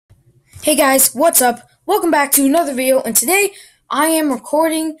Hey guys, what's up? Welcome back to another video, and today I am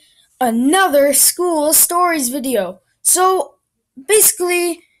recording another school stories video. So,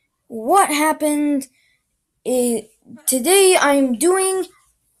 basically, what happened is today I'm doing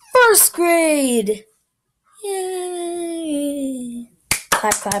first grade. Yay!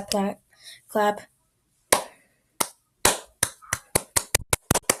 Clap, clap, clap, clap.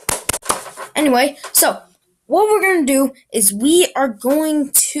 Anyway, so what we're gonna do is we are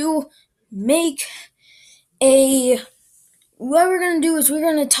going to make a what we're going to do is we're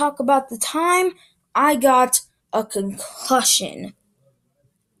going to talk about the time I got a concussion.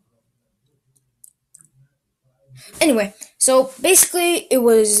 Anyway, so basically it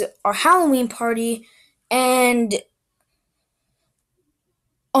was our Halloween party and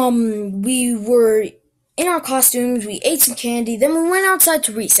we were in our costumes, we ate some candy, then we went outside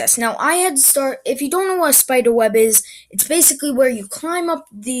to recess. Now I had to start, if you don't know what a spider web is, it's basically where you climb up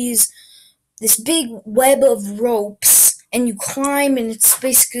this big web of ropes and you climb, and it's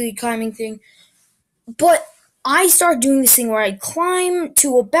basically a climbing thing. But I start doing this thing where I climb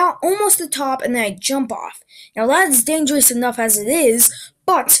to about almost the top and then I jump off. Now that's dangerous enough as it is,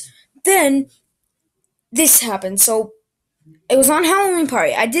 but then this happened. So it was on Halloween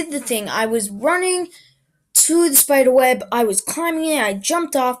party. I did the thing. I was running to the spider web. I was climbing it. I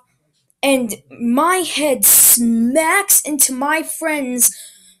jumped off, and my head smacks into my friend's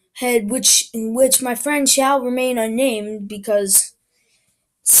head, which my friend shall remain unnamed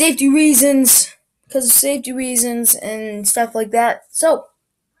safety reasons, because of safety reasons and stuff like that. So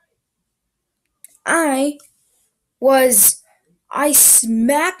I was I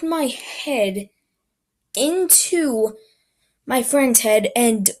smacked my head into my friend's head,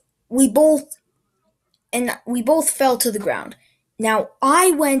 and we both fell to the ground. Now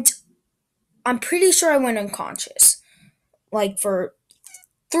I'm pretty sure I went unconscious, like for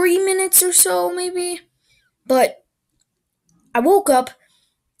 3 minutes or so maybe. But I woke up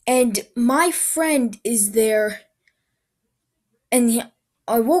and my friend is there, and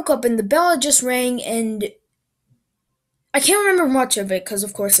I woke up and the bell had just rang, and I can't remember much of it because,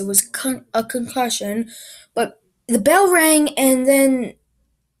 of course, it was a concussion. But the bell rang, and then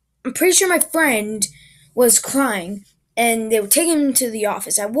I'm pretty sure my friend was crying, and they were taking him to the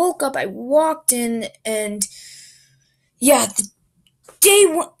office. I woke up, I walked in, and yeah,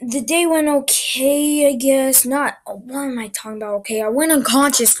 the day went okay, I guess. Not what am I talking about? Okay, I went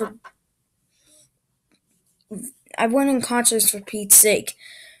unconscious for Pete's sake,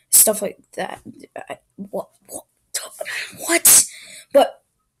 stuff like that. What? But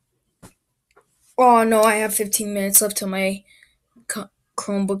oh no, I have 15 minutes left till my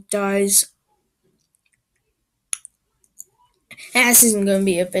Chromebook dies. And this isn't going to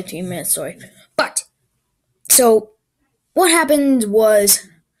be a 15-minute story. But, so, what happened was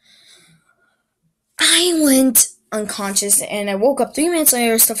I went unconscious and I woke up 3 minutes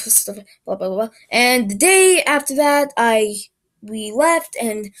later, stuff, blah, blah, blah. And the day after that, we left,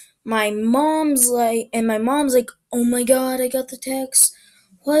 and my mom's like, oh my god, I got the text.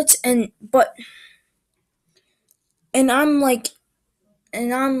 What? And I'm like,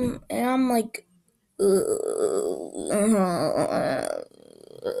 and I'm like,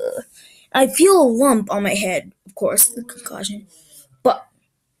 I feel a lump on my head, of course, the concussion. But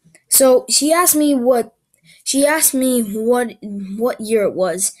so she asked me what year it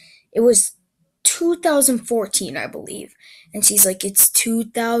was. It was 2014, I believe. And she's like, it's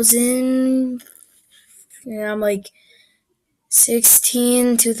 2000, and I'm like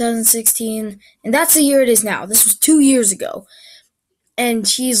 2016, and that's the year it is now. This was 2 years ago. And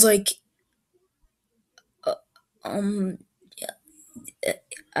she's like, uh, um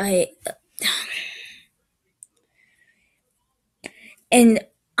I and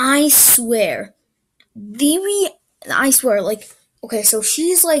I swear, I swear, like, okay, so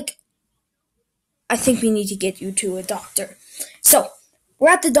she's like, I think we need to get you to a doctor. So, we're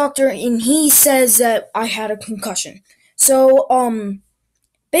at the doctor, and he says that I had a concussion. So,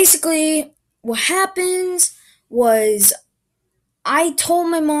 basically, what happens was I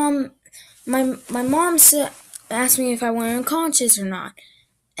told my mom, my mom asked me if I went unconscious or not.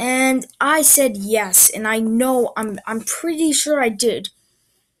 And I said yes, and I'm pretty sure I did.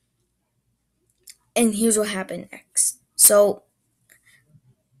 And here's what happened next. So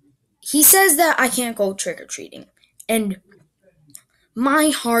he says that I can't go trick or treating, and my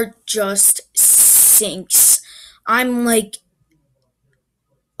heart just sinks. I'm like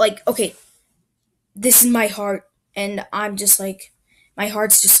okay, this is my heart, and I'm just like, my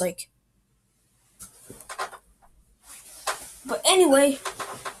heart's just like. But anyway,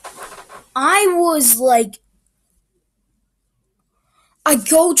 I was like, I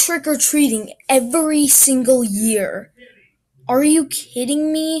go trick-or-treating every single year. Are you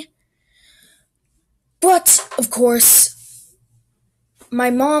kidding me? But, of course, my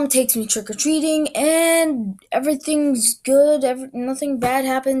mom takes me trick-or-treating and everything's good, nothing bad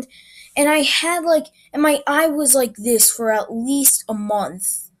happened. And and my eye was like this for at least a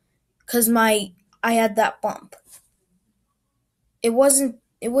month because I had that bump. It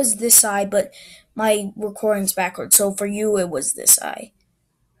was this eye, but my recording's backwards, so for you it was this eye.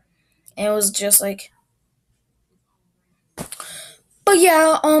 And it was just like, but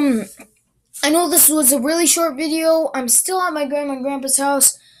yeah, I know this was a really short video. I'm still at my grandma and grandpa's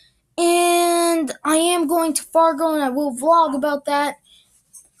house, and I am going to Fargo, and I will vlog about that.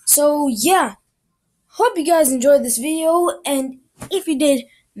 So yeah, hope you guys enjoyed this video, and if you did,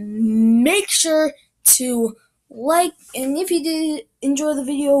 make sure to like, and if you did enjoy the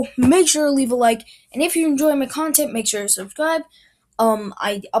video, make sure to leave a like, and if you enjoy my content, make sure to subscribe.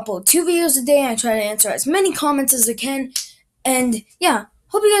 I upload 2 videos a day, and I try to answer as many comments as I can, and yeah,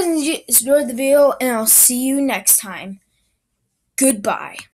 hope you guys enjoyed the video, and I'll see you next time. Goodbye.